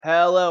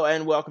Hello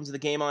and welcome to the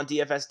Game on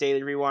DFS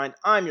Daily Rewind.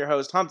 I'm your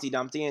host, Humpty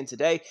Dumpty, and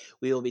today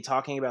we will be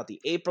talking about the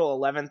April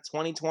 11th,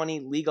 2020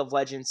 League of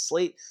Legends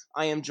slate.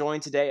 I am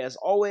joined today, as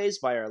always,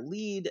 by our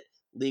lead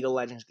League of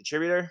Legends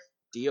contributor,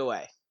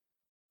 DOA.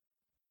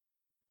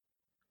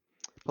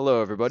 Hello,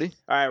 everybody.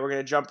 All right, we're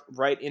going to jump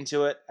right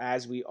into it,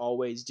 as we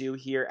always do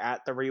here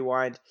at the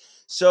Rewind.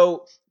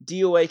 So,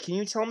 DOA, can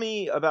you tell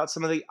me about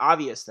some of the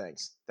obvious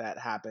things that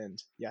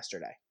happened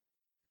yesterday?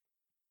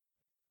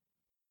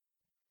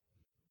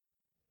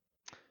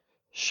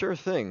 Sure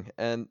thing.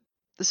 And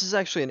this is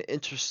actually an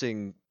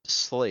interesting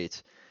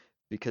slate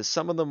because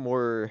some of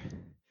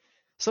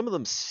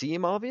them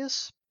seem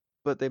obvious,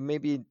 but they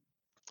maybe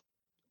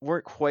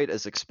weren't quite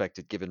as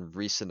expected given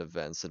recent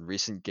events and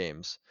recent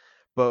games.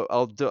 But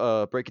I'll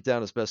break it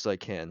down as best I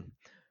can.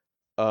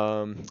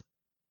 Um,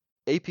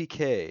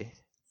 APK,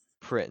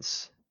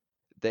 Prince,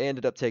 they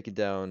ended up taking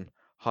down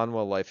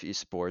Hanwha Life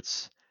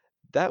Esports.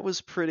 That was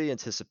pretty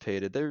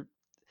anticipated.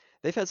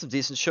 They've had some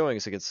decent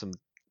showings against some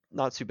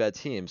not too bad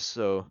teams,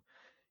 so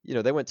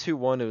they went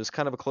 2-1. It was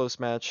kind of a close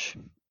match.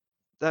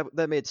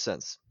 That made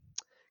sense.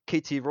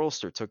 KT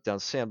Rolster took down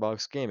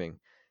Sandbox Gaming.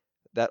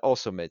 That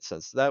also made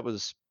sense. That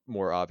was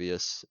more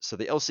obvious. So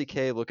the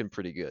LCK looking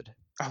pretty good.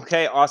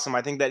 Okay, awesome.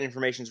 I think that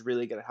information is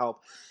really going to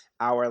help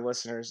our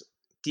listeners.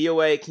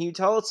 DOA, can you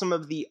tell us some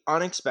of the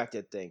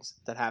unexpected things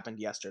that happened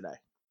yesterday?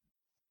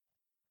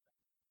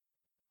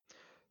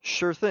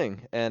 Sure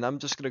thing. And I'm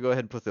just going to go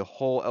ahead and put the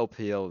whole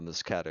LPL in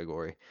this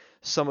category.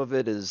 Some of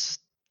it is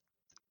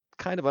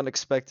kind of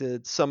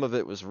unexpected. Some of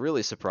it was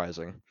really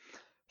surprising.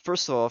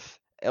 First off,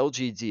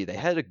 LGD, they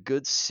had a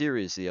good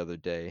series the other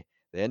day.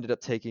 They ended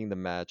up taking the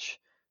match,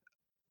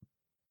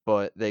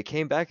 but they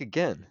came back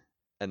again.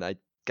 And I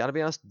gotta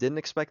be honest, didn't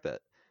expect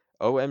that.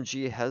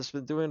 OMG has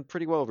been doing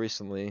pretty well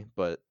recently,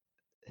 but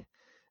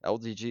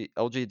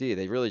LGD,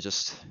 they really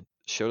just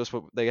showed us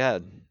what they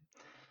had.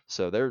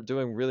 So they're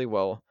doing really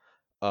well.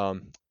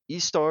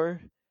 E-Star,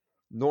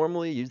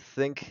 normally you'd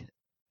think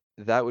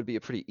that would be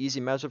a pretty easy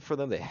matchup for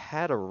them. They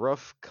had a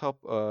rough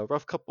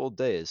couple of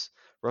days,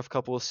 rough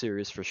couple of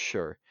series for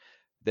sure.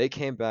 They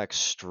came back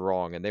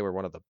strong, and they were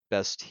one of the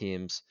best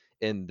teams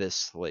in this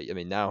slate. I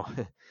mean, now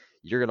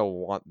you're gonna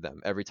want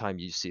them every time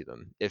you see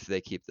them if they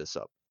keep this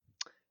up.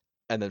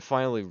 And then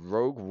finally,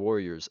 Rogue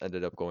Warriors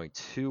ended up going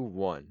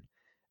 2-1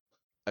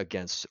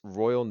 against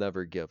Royal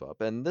Never Give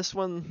Up. And this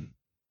one,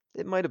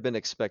 it might have been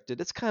expected.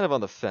 It's kind of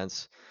on the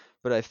fence,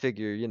 but I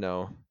figure,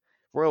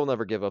 Royal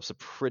Never Give Up's a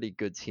pretty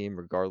good team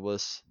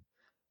regardless.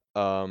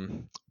 But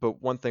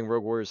one thing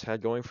Rogue Warriors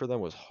had going for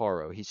them was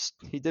Haro.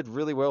 He did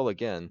really well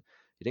again.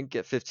 He didn't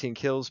get 15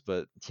 kills,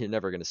 but you're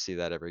never going to see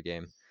that every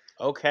game.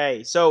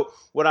 Okay, so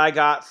what I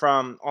got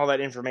from all that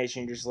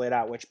information you just laid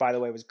out, which by the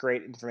way was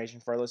great information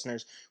for our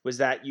listeners, was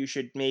that you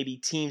should maybe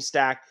team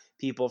stack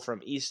people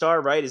from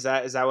E-Star, right? Is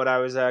that what I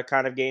was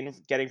kind of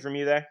getting from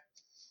you there?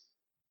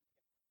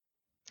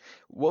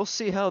 We'll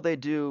see how they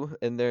do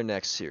in their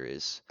next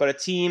series. But a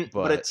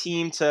But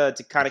team to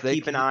kind if of they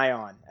keep an keep, eye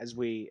on as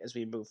we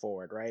move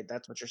forward, right?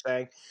 That's what you're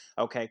saying.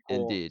 Okay,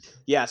 cool. indeed,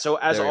 Yeah. So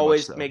as very much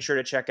always, so. make sure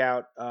to check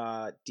out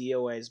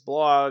DOA's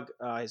blog,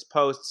 his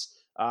posts,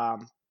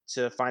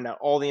 to find out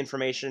all the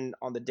information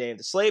on the day of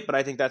the slate. But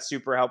I think that's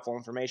super helpful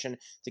information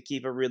to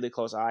keep a really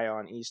close eye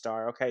on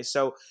E-Star. Okay,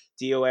 so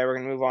DOA, we're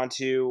gonna move on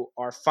to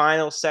our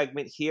final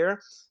segment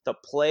here, the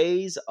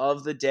plays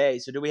of the day.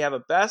 So do we have a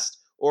best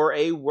or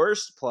a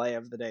worst play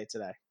of the day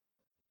today?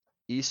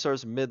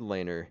 E-Star's mid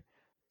laner,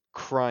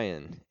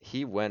 Cryan,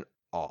 he went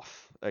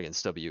off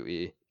against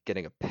WE,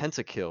 getting a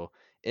pentakill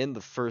in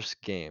the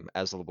first game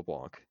as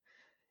LeBlanc.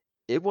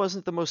 It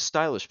wasn't the most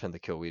stylish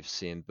pentakill we've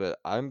seen, but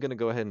I'm going to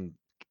go ahead and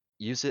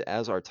use it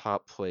as our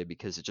top play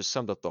because it just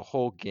summed up the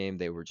whole game.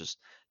 They were just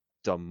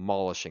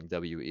demolishing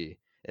WE,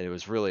 and it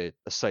was really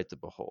a sight to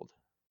behold.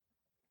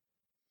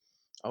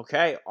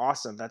 Okay,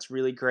 awesome. That's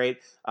really great.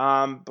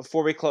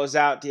 Before we close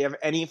out, do you have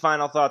any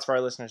final thoughts for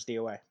our listeners,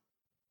 DOA?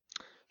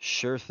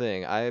 Sure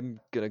thing. I'm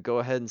going to go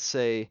ahead and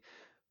say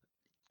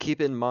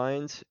keep in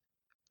mind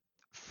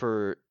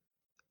for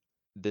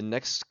the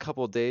next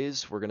couple of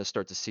days, we're going to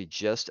start to see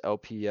just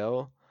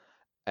LPL,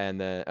 and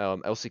then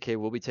LCK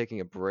will be taking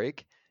a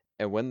break.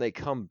 And when they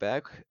come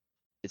back,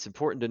 it's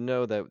important to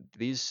know that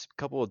these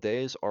couple of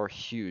days are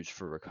huge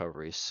for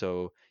recovery.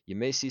 So you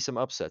may see some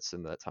upsets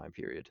in that time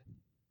period.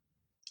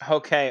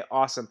 Okay,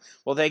 awesome.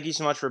 Well, thank you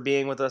so much for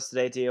being with us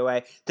today,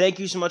 DOA. Thank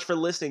you so much for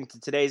listening to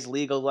today's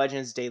League of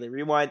Legends Daily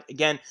Rewind.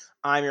 Again,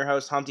 I'm your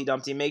host, Humpty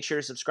Dumpty. Make sure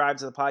to subscribe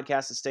to the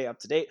podcast to stay up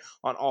to date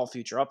on all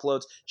future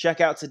uploads. Check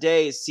out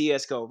today's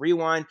CSGO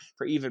Rewind.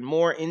 For even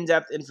more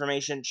in-depth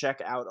information, check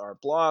out our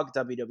blog,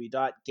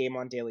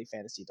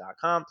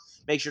 www.gameondailyfantasy.com.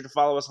 Make sure to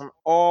follow us on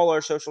all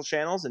our social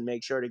channels and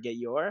make sure to get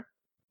your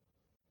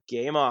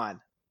game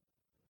on.